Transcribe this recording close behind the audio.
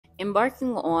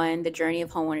Embarking on the journey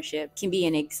of homeownership can be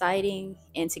an exciting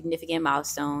and significant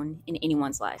milestone in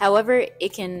anyone's life. However,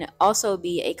 it can also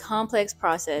be a complex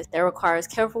process that requires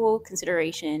careful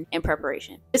consideration and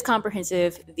preparation. This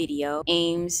comprehensive video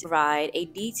aims to provide a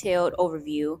detailed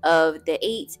overview of the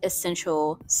 8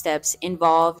 essential steps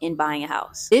involved in buying a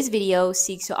house. This video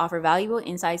seeks to offer valuable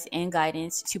insights and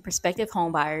guidance to prospective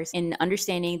homebuyers in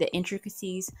understanding the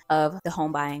intricacies of the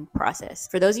home buying process.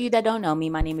 For those of you that don't know me,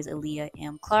 my name is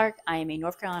aaliyahmclark. I am a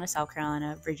North Carolina, South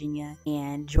Carolina, Virginia,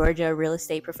 and Georgia real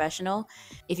estate professional.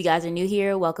 If you guys are new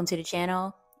here, welcome to the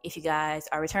channel. If you guys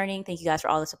are returning, thank you guys for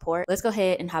all the support. Let's go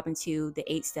ahead and hop into the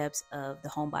 8 steps of the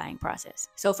home buying process.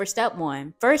 So for step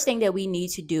 1, first thing that we need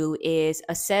to do is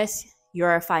assess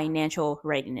your financial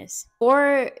readiness.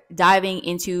 Before diving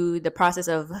into the process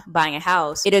of buying a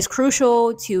house, it is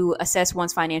crucial to assess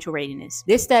one's financial readiness.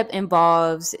 This step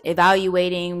involves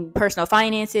evaluating personal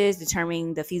finances,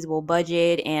 determining the feasible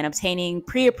budget, and obtaining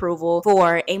pre-approval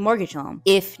for a mortgage loan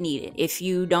if needed. If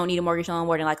you don't need a mortgage loan,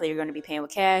 more than likely you're going to be paying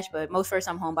with cash, but most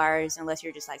first-time home buyers, unless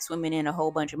you're just like swimming in a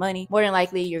whole bunch of money, more than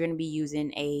likely you're going to be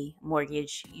using a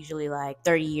mortgage, usually like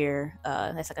 30-year,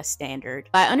 that's like a standard.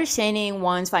 By understanding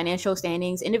one's financial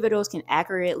standings, individuals can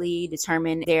accurately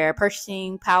determine their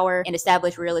purchasing power and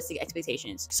establish realistic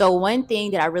expectations. So one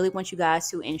thing that I really want you guys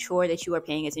to ensure that you are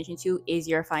paying attention to is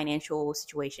your financial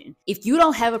situation. If you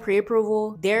don't have a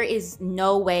pre-approval, there is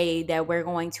no way that we're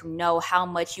going to know how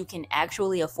much you can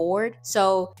actually afford.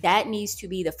 So that needs to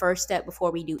be the first step before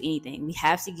we do anything. We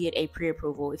have to get a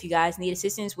pre-approval. If you guys need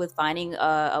assistance with finding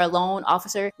a loan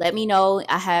officer, let me know.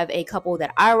 I have a couple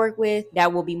that I work with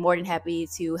that will be more than happy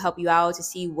to help you out to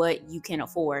see what you can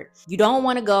afford. You don't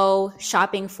want to go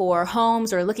shopping for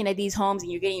homes or looking at these homes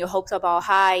and you're getting your hopes up all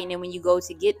high, and then when you go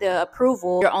to get the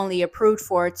approval, you're only approved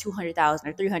for $200,000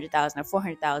 or $300,000 or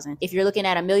 $400,000. If you're looking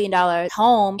at $1 million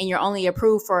home and you're only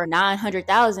approved for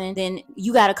 $900,000, then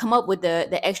you got to come up with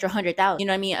the extra $100,000. You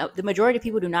know what I mean? The majority of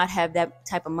people do not have that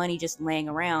type of money just laying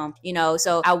around, you know.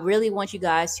 So I really want you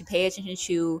guys to pay attention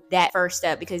to that first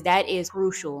step because that is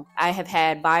crucial. I have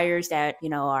had buyers that, you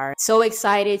know, are so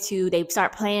excited they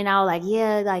start planning out like,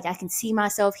 yeah, like I can see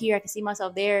myself here, I can see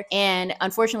myself there. And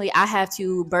unfortunately, I have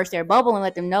to burst their bubble and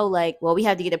let them know like, well, we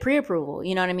have to get a pre-approval.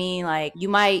 You know what I mean? Like you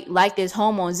might like this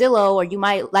home on Zillow, or you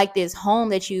might like this home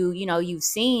that you've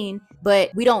seen,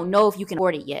 but we don't know if you can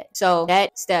afford it yet. So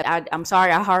that step, I'm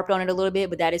sorry I harped on it a little bit,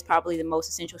 but that is probably the most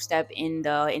essential step in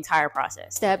the entire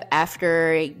process. Step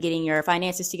after getting your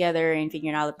finances together and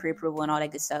figuring out the pre-approval and all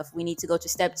that good stuff, we need to go to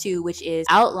step 2, which is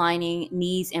outlining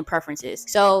needs and preferences.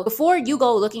 So before you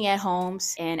go looking at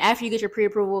homes and after you get your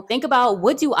pre-approval, think about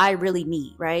what do I really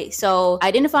need, right? So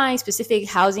identifying specific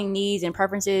housing needs and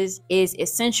preferences is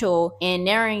essential in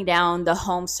narrowing down the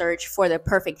home search for the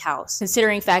perfect house.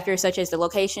 Considering factors such as the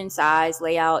location, size,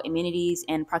 layout, amenities,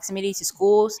 and proximity to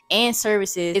schools and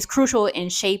services is crucial in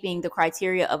shaping the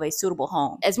criteria of a suitable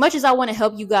home. As much as I want to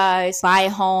help you guys buy a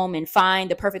home and find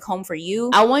the perfect home for you,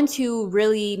 I want to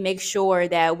really make sure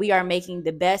that we are making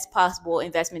the best possible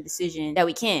investment decision that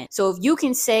we can. So if you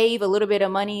can save a little bit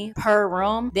of money per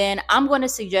room, then I'm going to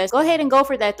suggest go ahead and go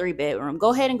for that 3-bedroom.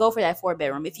 Go ahead and go for that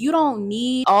 4-bedroom. If you don't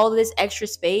need all this extra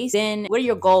space, then what are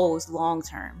your goals long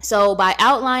term? So by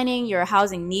outlining your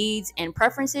housing needs and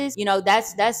preferences, you know,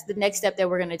 that's the next step that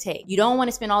we're going to take. You don't want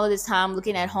to spend all of this time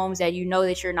looking at homes that you know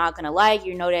that you're not going to like.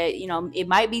 You know that, you know, it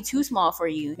might be too small for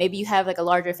you. Maybe you have like a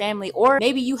larger family, or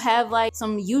maybe you have like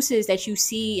some uses that you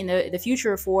see in the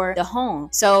future for the home.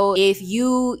 So if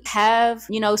you have,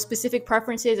 you know, specific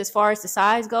preferences as far as the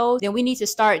size goes, then we need to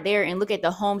start there and look at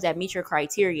the homes that meet your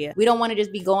criteria. We don't want to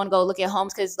just be go look at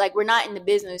homes because like we're not in the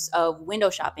business of window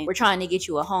shopping. We're trying to get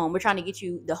you a home. We're trying to get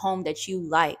you the home that you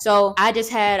like. So I just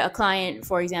had a client,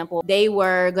 for example, they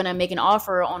were gonna make an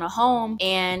offer on a home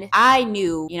and I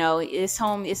knew, you know, this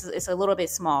home is a little bit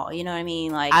small. You know what I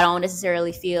mean? Like I don't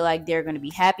necessarily feel like they're gonna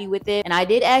be happy with it. And I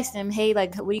did ask them, hey,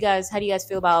 like how do you guys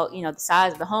feel about, you know, the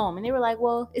size of the home? And they were like,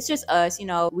 well, it's just us, you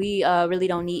know, we really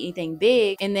don't need anything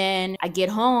big. And then I get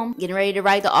home, getting ready to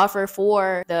write the offer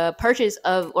for the purchase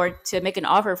of, or to make an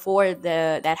offer for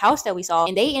that house that we saw.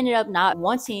 And they ended up not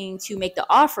wanting to make the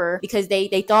offer because they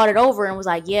thought it over and was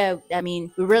like, yeah, I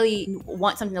mean, we really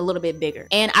want something a little bit bigger.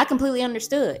 And I completely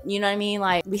understood, you know what I mean?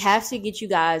 Like we have to get you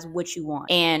guys what you want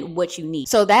and what you need.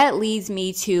 So that leads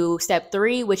me to step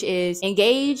 3, which is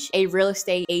engage a real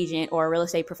estate agent or a real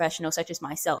estate professional such as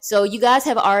myself. So you guys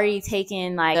have already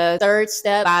taken like the 3rd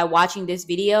step by watching this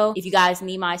video. If you guys guys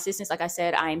need my assistance, like I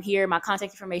said, I am here. My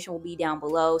contact information will be down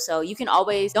below. So you can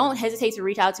always, don't hesitate to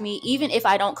reach out to me. Even if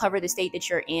I don't cover the state that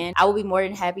you're in, I will be more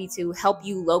than happy to help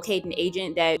you locate an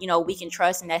agent that, you know, we can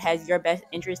trust and that has your best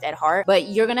interest at heart. But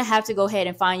you're gonna have to go ahead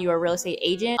and find you a real estate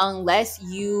agent, unless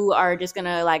you are just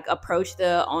gonna like approach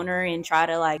the owner and try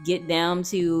to like get them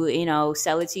to, you know,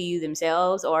 sell it to you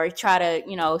themselves, or try to,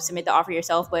 you know, submit the offer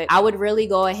yourself. But I would really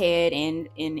go ahead and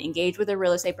engage with a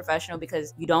real estate professional,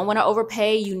 because you don't want to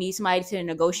overpay. You need somebody to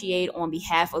negotiate on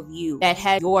behalf of you that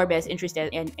has your best interest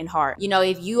in heart. You know,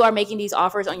 if you are making these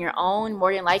offers on your own,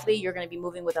 more than likely you're going to be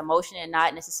moving with emotion and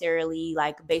not necessarily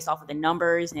like based off of the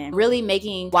numbers, and really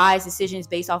making wise decisions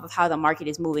based off of how the market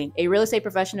is moving. A real estate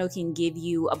professional can give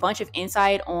you a bunch of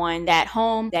insight on that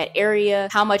home, that area,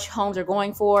 how much homes are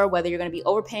going for, whether you're going to be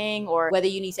overpaying or whether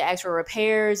you need to ask for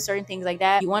repairs, certain things like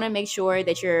that. You want to make sure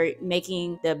that you're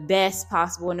making the best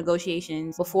possible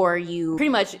negotiations before you pretty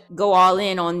much go all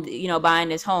in on, you know, buying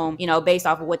this home, you know, based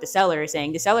off of what the seller is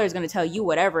saying. The seller is going to tell you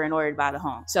whatever in order to buy the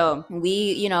home. So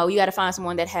you know, you got to find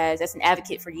someone that's an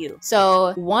advocate for you.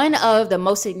 So one of the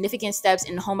most significant steps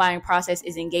in the home buying process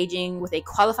is engaging with a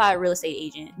qualified real estate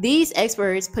agent. These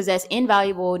experts possess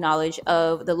invaluable knowledge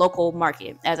of the local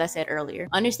market, as I said earlier,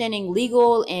 understanding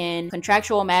legal and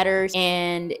contractual matters,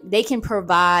 and they can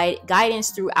provide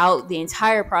guidance throughout the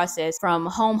entire process from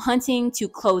home hunting to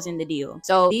closing the deal.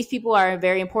 So these people are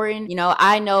very important. You know,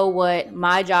 I know what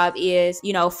my job is,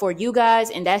 you know, for you guys,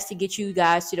 and that's to get you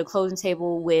guys to the closing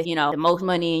table with, you know, the most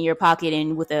money in your pocket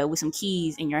and with some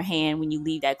keys in your hand when you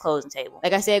leave that closing table.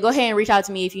 Like I said, go ahead and reach out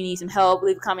to me if you need some help.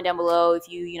 Leave a comment down below if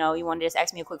you know, you want to just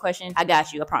ask me a quick question. I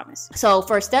got you, I promise. So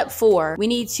for step 4, we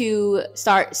need to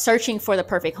start searching for the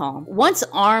perfect home. Once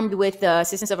armed with the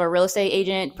assistance of a real estate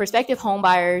agent, prospective home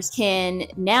buyers can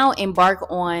now embark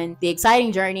on the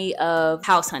exciting journey of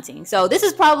house hunting. So this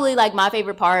is probably like my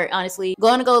favorite part, honestly.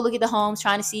 Going to go look at the homes,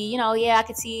 trying to see, you know, yeah, I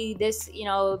could see this, you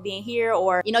know, being here,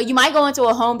 or, you know, you might go into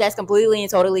a home that's completely and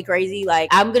totally crazy. Like,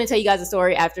 I'm gonna tell you guys a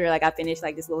story after like I finish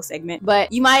like this little segment,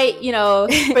 but you might, you know,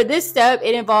 for this step,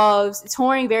 it involves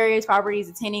touring various properties,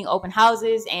 attending open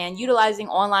houses, and utilizing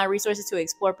online resources to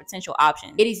explore potential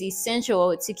options. It is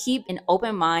essential to keep an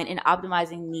open mind and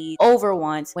optimizing needs over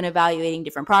wants when evaluating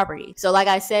different properties. So like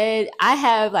I said, I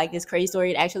have like this crazy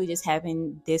story. It actually just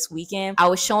happened this weekend. I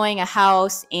was showing a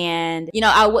house, and you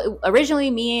know,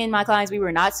 originally me and my clients, we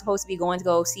were not supposed to be going to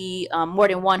go see more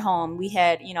than one home. We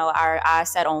had, you know, our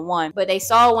eyes set on one, but they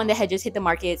saw one that had just hit the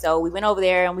market. So we went over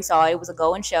there and we saw it was a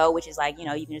go and show, which is like, you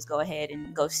know, you can just go ahead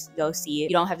and go see it.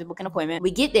 You don't have to book an appointment.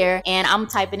 We get there and I'm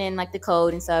typing in like the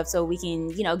code and stuff so we can,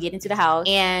 you know, get into the house,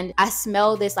 and I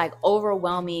smell this like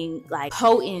overwhelming, like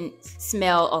potent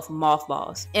smell of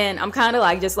mothballs, and I'm kind of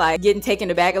like just like getting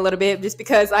taken aback a little bit, just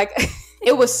because like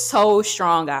it was so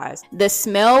strong, guys. The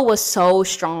smell was so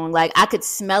strong. Like, I could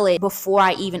smell it before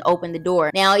I even opened the door.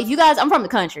 Now, if you guys, I'm from the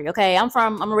country, okay? I'm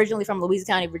originally from Louisa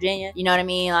County, Virginia. You know what I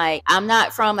mean? Like, I'm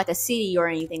not from like a city or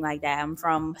anything like that. I'm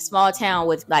from a small town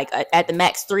with like at the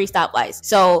max 3 stoplights.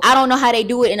 So I don't know how they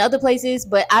do it in other places,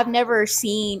 but I've never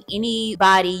seen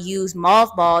anybody use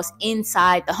mothballs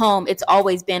inside the home. It's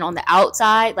always been on the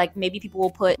outside. Like, maybe people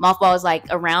will put mothballs like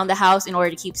around the house in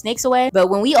order to keep snakes away. But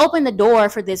when we opened the door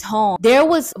for this home, there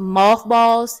was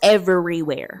mothballs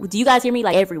everywhere. Do you guys hear me?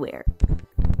 Like,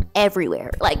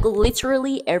 everywhere, like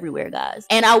literally everywhere, guys.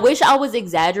 And I wish I was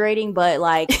exaggerating, but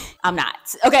like I'm not.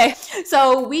 Okay,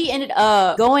 so we ended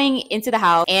up going into the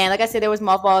house, and like I said, there was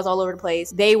mothballs all over the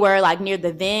place. They were like near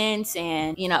the vents,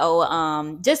 and you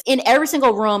know, just in every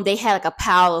single room they had like a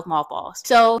pile of mothballs.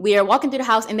 So we are walking through the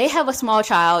house, and they have a small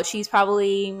child. She's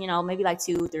probably, you know, maybe like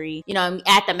 2, 3, you know,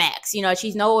 at the max. You know,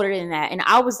 she's no older than that. And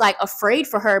I was like afraid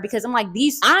for her, because I'm like,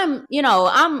 I'm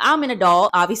an adult,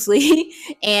 obviously,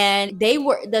 and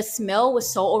the smell was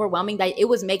so overwhelming that it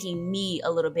was making me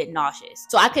a little bit nauseous.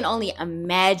 So I can only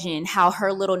imagine how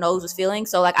her little nose was feeling.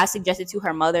 So like I suggested to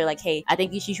her mother, like, hey, I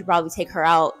think she should probably take her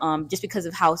out, just because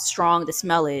of how strong the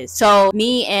smell is. So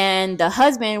me and the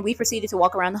husband, we proceeded to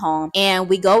walk around the home, and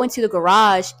we go into the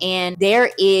garage, and there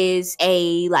is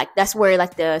that's where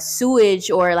like the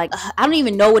sewage, or like I don't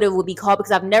even know what it would be called,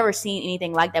 because I've never seen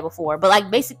anything like that before. But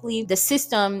like basically the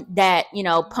system that, you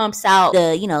know, pumps out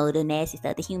the, you know, the nasty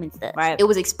stuff, the human stuff, right? It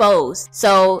was exposed.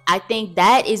 So I think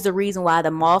that is the reason why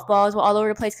the mothballs were all over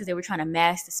the place, because they were trying to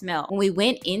mask the smell. When we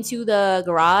went into the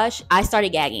garage, I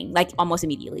started gagging like almost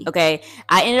immediately. Okay,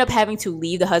 I ended up having to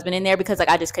leave the husband in there because like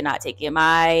I just could not take it.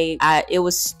 It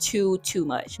was too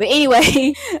much. But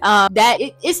anyway,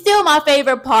 it's still my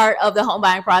favorite part of the home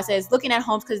buying process, looking at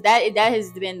homes, because that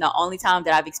has been the only time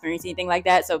that I've experienced anything like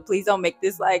that. So please don't make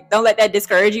this like, don't let that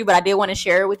discourage you. But I did want to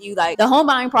share it with you. Like, the home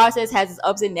buying process has its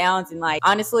ups and downs, and like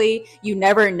honestly, you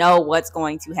never know what's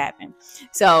going to happen.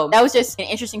 So that was just an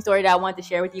interesting story that I wanted to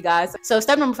share with you guys. So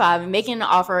step number 5, making an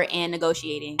offer and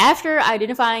negotiating. After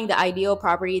identifying the ideal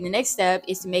property, the next step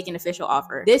is to make an official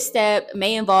offer. This step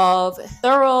may involve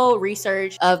thorough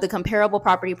research of the comparable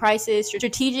property prices,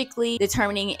 strategically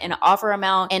determining an offer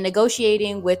amount, and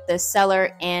negotiating with the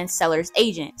seller and seller's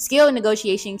agent. Skill in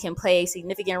negotiation can play a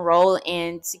significant role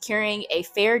in securing a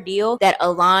fair deal that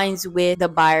aligns with the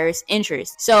buyer's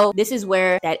interest. So this is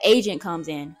where that agent comes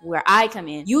in, where I come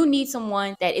in. You need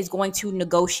someone that is going to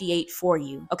negotiate for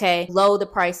you, okay? Low the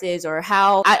prices, or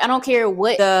how, I don't care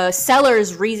what the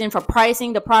seller's reason for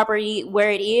pricing the property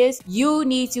where it is. You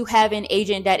need to have an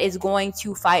agent that is going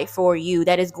to fight for you,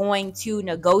 that is going to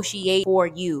negotiate for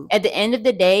you. At the end of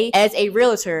the day, as a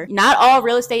realtor, not all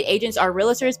real estate agents are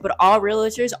realtors, but all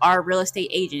realtors are real estate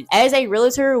agents. As a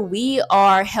realtor, we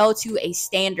are held to a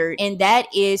standard, and that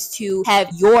is to have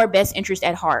your best interest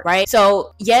at heart, right?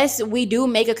 So yes, we do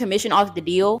make a commission off the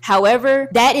deal. However,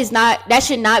 that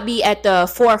should not be at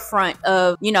the forefront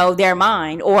of, you know, their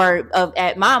mind, or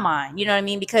at my mind, you know what I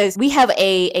mean? Because we have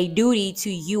a duty to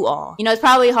you all. You know, it's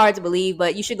probably hard to believe,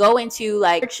 but you should go into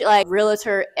like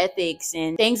realtor ethics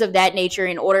and things of that nature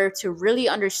in order to really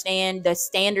understand the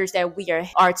standards that we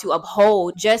are to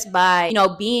uphold, just by, you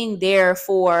know, being there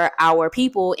for our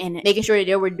people and making sure that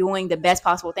they were doing the best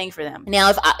possible thing for them.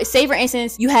 Now, say for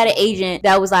instance, you had an agent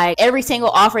that was like, every single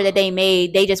offer that they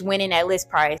made, they just went in at list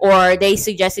price, or they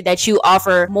suggested that you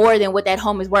offer more than what that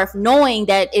home is worth, knowing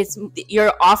that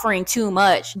you're offering too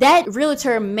much. That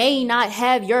realtor may not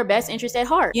have your best interest at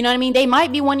heart. You know what I mean? They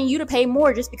might be wanting you to pay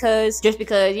more just because,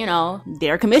 you know,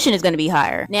 their commission is going to be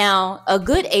higher. Now, a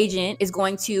good agent is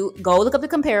going to go look up the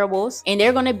comparables, and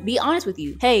they're going to be honest with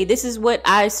you. Hey, this is what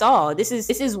I saw. This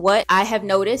is what I have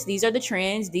noticed. These are the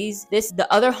trends. The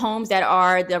other homes that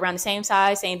are around the same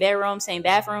size, same bedroom, same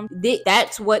bathroom,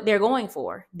 that's what they're going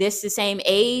for. This the same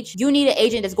age. You need an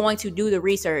agent that's going to do the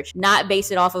research, not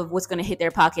base it off of what's going to hit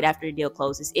their pocket after the deal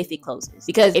closes, if it closes.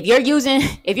 Because if you're using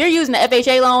the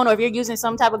FHA loan, or if you're using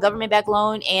some type of government-backed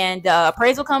loan, and the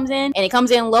appraisal comes in and it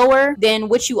comes in lower than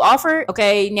what you offered,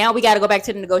 okay, now we got to go back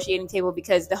to the negotiating table,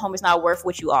 because the home is not worth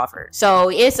what you offered. So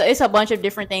it's a bunch of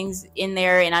different things in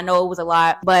there, and I know it was a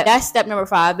lot, but that's step number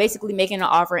 5, basically making an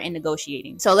offer and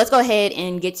negotiating. So let's go ahead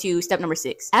and get to step number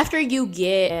 6. After you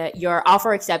get your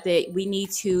offer accepted, we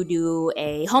need to do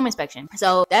a home inspection.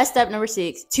 So that's step number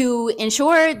 6. To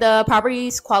ensure the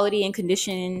property's quality and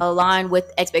condition align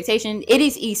with expectation, it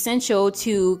is essential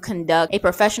to conduct a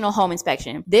professional home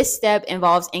inspection. This step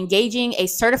involves engaging a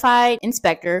certified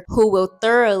inspector who will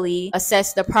thoroughly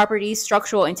assess the property's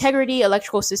structural integrity,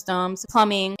 electrical systems,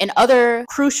 plumbing, and other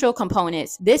crucial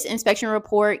components. This inspection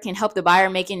report can help the buyer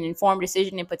make an informed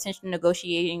decision in potential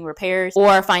negotiating repairs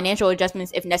or financial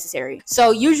adjustments if necessary.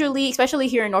 So usually, especially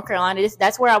here in North Carolina,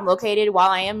 that's where I'm located. While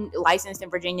I am licensed in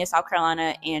Virginia, South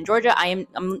Carolina, and Georgia, I'm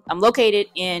located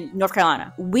in North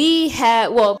Carolina. We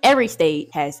have, well, every state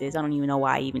has this. I don't even know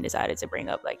why I even decided to bring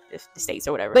up like the states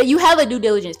or whatever. But you have a due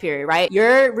diligence period, right?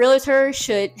 Your realtor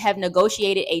should have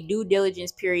negotiated a due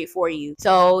diligence period for you.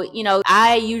 So, you know,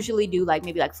 I usually do like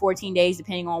maybe like 14 days,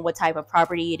 depending on what type of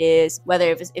property it is.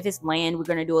 Whether if it's land, we're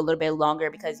going to do a little bit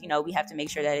longer, because, you know, we have to make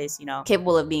sure that it's, you know,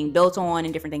 capable of being built on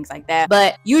and different things like that.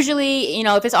 But usually, you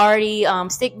know, if it's already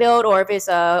stick built, or if it's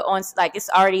it's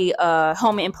already a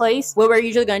home in place, what we're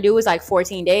usually going to do is like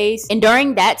 14 days. And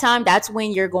during that time, that's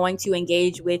when you're going to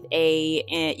engage with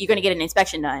you're going to get an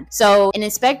inspection done. So an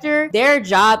inspector, their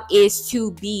job is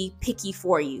to be picky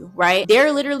for you, right?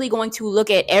 They're literally going to look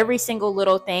at every single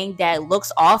little thing that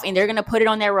looks off, and they're going to put it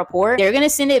on their report. They're going to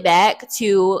send it back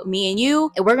to me and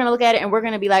you, and we're going to look at it, and we're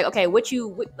going to be like, okay, what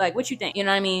you think? You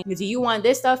know what I mean? Do you want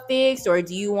this stuff fixed, or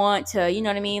do you want to, you know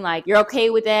what I mean? Like, you're okay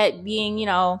with that being, you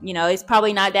know, it's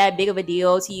probably not that big of a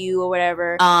deal to you or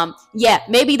whatever. Yeah,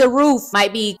 maybe the roof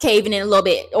might be caving in a little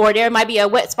bit, or there might be a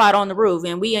wet spot on the roof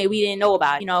and we didn't know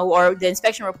about it, you know, or the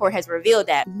inspection report has revealed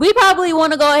that. We probably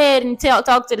want to go ahead and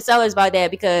talk to the sellers about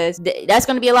that, because that's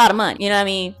going to be a lot of money, you know what I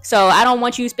mean? So I don't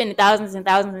want you spending thousands and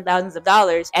thousands and thousands of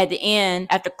dollars at the end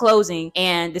after closing,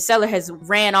 and the seller has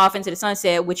ran off into the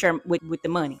sunset with the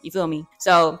money. You feel me?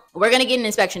 So we're going to get an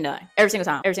inspection done every single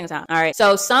time. All right.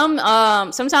 So some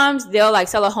sometimes they'll like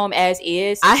sell a home as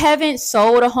is. I haven't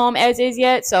sold a home as is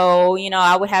yet, so you know,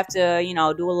 I would have to, you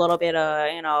know, do a little bit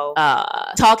of, you know,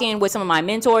 talking with some of my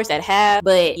mentors that have.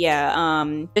 But yeah,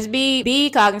 just be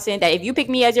cognizant that if you pick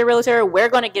me as your realtor, we're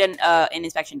gonna get an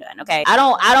inspection done. Okay, I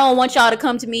don't want y'all to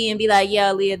come to me and be like,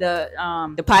 yeah,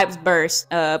 Aaliyah, the pipes burst,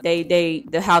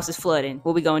 the house is flooding,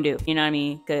 what we gonna do? You know what I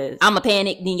mean? Because I'm a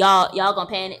panic, then y'all gonna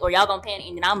panic, or y'all gonna panic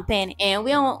and then I'm a panic, and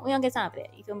we don't get time for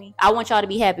that. You feel me? I want y'all to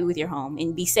be happy with your home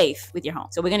and be safe with your home.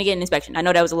 So we're gonna get an inspection. I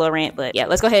know that was a little rant, but yeah,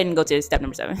 let's go ahead and go to step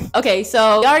number 7. Okay,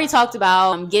 so we already talked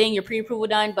about getting your pre-approval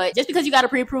done, but just because you got a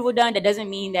pre-approval done, that doesn't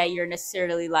mean that you're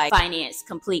necessarily like financed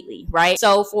completely, right?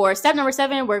 So for step number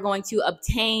 7, we're going to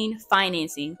obtain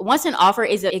financing. Once an offer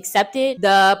is accepted,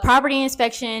 the property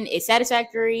inspection is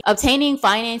satisfactory, obtaining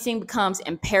financing becomes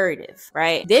imperative,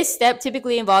 right? This step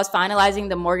typically involves finalizing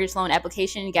the mortgage loan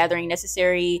application, gathering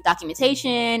necessary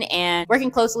documentation, and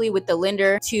working closely with the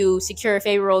lender to secure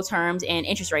favorable terms and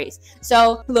interest rates.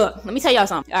 So look, let me tell y'all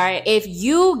something. All right, if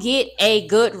you get a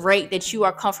good rate that you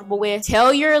are comfortable with,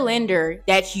 tell your lender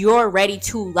that you're ready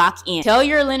to lock in. Tell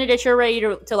your lender that you're ready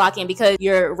to lock in, because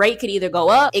your rate could either go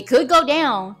up, it could go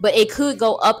down, but it could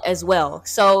go up as well.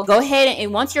 So go ahead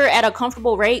and once you're at a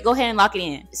comfortable rate, go ahead and lock it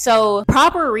in. So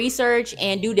proper research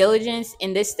and due diligence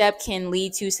in this step can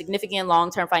lead to significant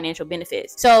long-term financial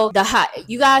benefits. So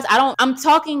you guys, I'm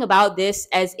talking about this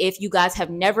as if you guys have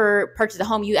never purchased a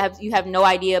home. You have no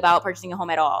idea about purchasing a home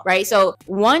at all, right? So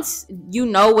once you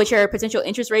know what your potential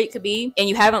interest rate could be and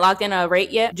you haven't locked in a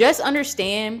rate yet, just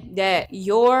understand that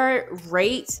your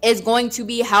rate is going to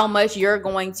be how much you're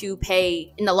going to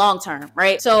pay in the long term,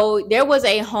 right? So there was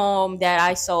a home that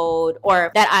I sold,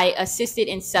 or that I assisted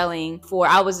in selling for,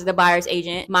 I was the buyer's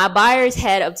agent. My buyers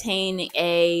had obtained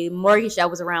a mortgage that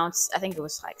was around, I think it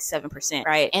was like 7%,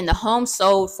 right? And the home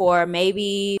sold for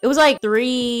maybe, it was like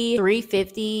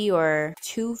 350 or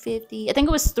 250. I think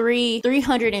it was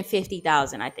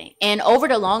 350,000, I think. And over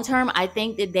the long term, I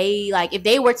think that they, like, if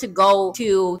they were to go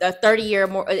to the 30-year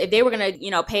more, if they were gonna,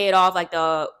 you know, pay it off, like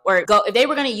if they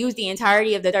were gonna use the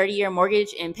entirety of the 30-year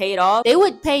mortgage and pay it off, they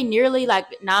would pay nearly like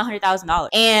 $900,000,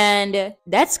 and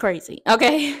that's crazy.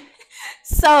 Okay.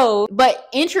 So, but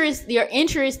your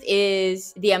interest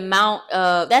is the amount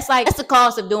of, that's the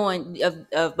cost of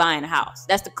buying a house.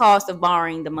 That's the cost of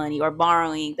borrowing the money, or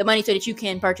borrowing the money so that you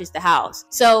can purchase the house.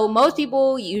 So most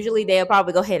people, usually they'll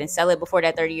probably go ahead and sell it before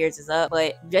that 30 years is up.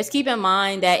 But just keep in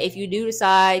mind that if you do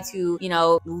decide to, you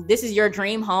know, this is your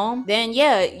dream home, then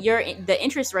yeah, the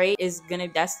interest rate is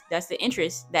that's the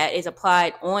interest that is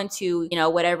applied onto, you know,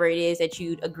 whatever it is that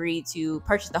you agreed to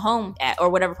purchase the home at, or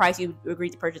whatever price you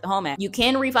agreed to purchase the home at. You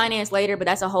can refinance later, but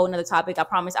that's a whole nother topic. I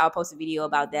promise I'll post a video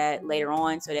about that later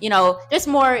on, so that, you know, just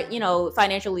more, you know,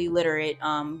 financially literate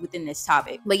within this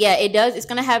topic. But yeah, it's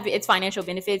gonna have its financial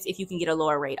benefits if you can get a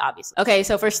lower rate, obviously. Okay,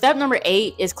 so for step number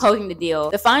 8 is closing the deal.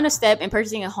 The final step in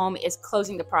purchasing a home is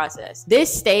closing the process.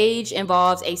 This stage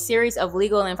involves a series of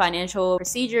legal and financial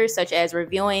procedures, such as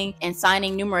reviewing and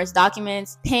signing numerous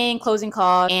documents, paying closing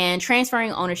costs, and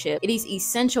transferring ownership. It is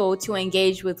essential to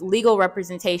engage with legal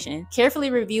representation,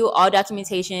 carefully review all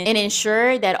documentation, and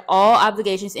ensure that all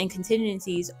obligations and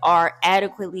contingencies are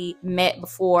adequately met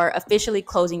before officially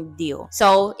closing the deal.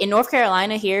 So in North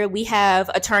Carolina here, we have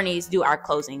attorneys do our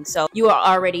closing. So you will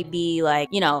already be like,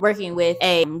 you know, working with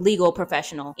a legal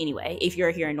professional anyway, if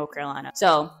you're here in North Carolina.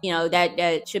 So, you know,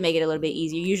 that should make it a little bit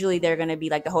easier. Usually they're going to be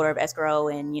like the holder of escrow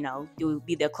and, you know,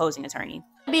 be the closing attorney.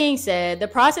 That being said, the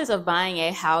process of buying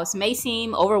a house may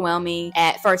seem overwhelming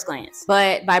at first glance,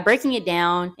 but by breaking it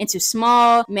down into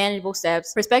small, manageable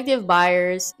steps, prospective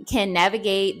buyers can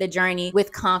navigate the journey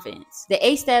with confidence. The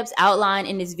 8 steps outlined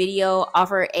in this video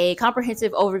offer a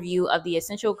comprehensive overview of the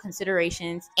essential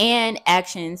considerations and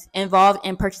actions involved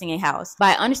in purchasing a house.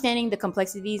 By understanding the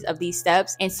complexities of these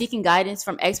steps and seeking guidance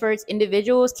from experts,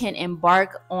 individuals can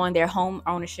embark on their home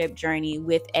ownership journey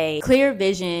with a clear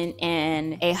vision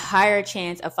and a higher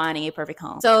chance of finding a perfect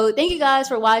home. So thank you guys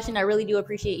for watching. I really do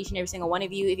appreciate each and every single one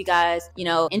of you. If you guys, you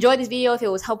know, enjoyed this video, if it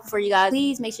was helpful for you guys,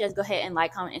 please make sure to go ahead and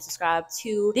like, comment, and subscribe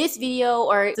to this video,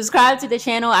 or subscribe to the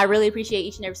channel. I really appreciate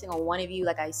each and every single one of you.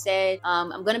 Like I said, I'm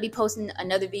going to be posting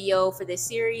another video for this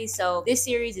series. So this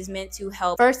series is meant to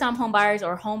help first-time home buyers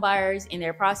or home buyers in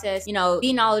their process, you know,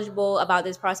 be knowledgeable about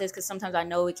this process, because sometimes I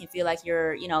know it can feel like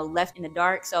you're, you know, left in the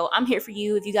dark. So I'm here for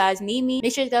you. If you guys need me,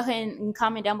 make sure to go ahead and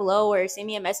comment down below, or send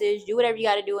me a message. Do whatever you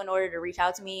got to do in order to reach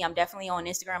out to me. I'm definitely on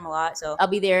Instagram a lot, so I'll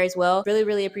be there as well.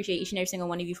 Really appreciate each and every single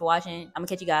one of you for watching. I'm gonna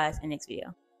catch you guys in the next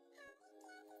video.